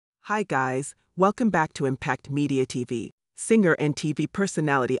Hi guys, welcome back to Impact Media TV. Singer and TV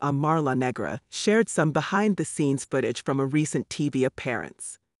personality Amara La Negra shared some behind-the-scenes footage from a recent TV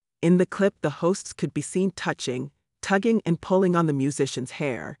appearance. In the clip, the hosts could be seen touching, tugging and pulling on the musician's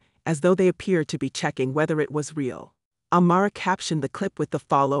hair, as though they appeared to be checking whether it was real. Amara captioned the clip with the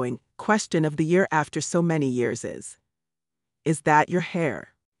following: "Question of the year after so many years is that your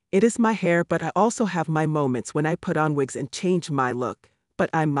hair? It is my hair, but I also have my moments when I put on wigs and change my look, but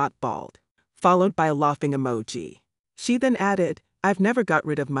I'm not bald." Followed by a laughing emoji. She then added, "I've never got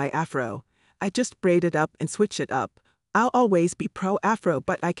rid of my afro. I just braid it up and switch it up. I'll always be pro-afro,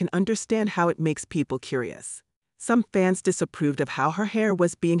 but I can understand how it makes people curious." Some fans disapproved of how her hair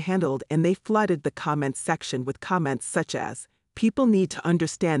was being handled, and they flooded the comments section with comments such as, "People need to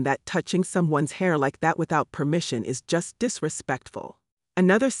understand that touching someone's hair like that without permission is just disrespectful."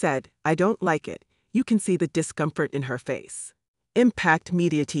 Another said, "I don't like it." You can see the discomfort in her face. Impact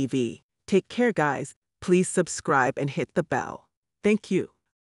Media TV. Take care guys, please subscribe and hit the bell. Thank you.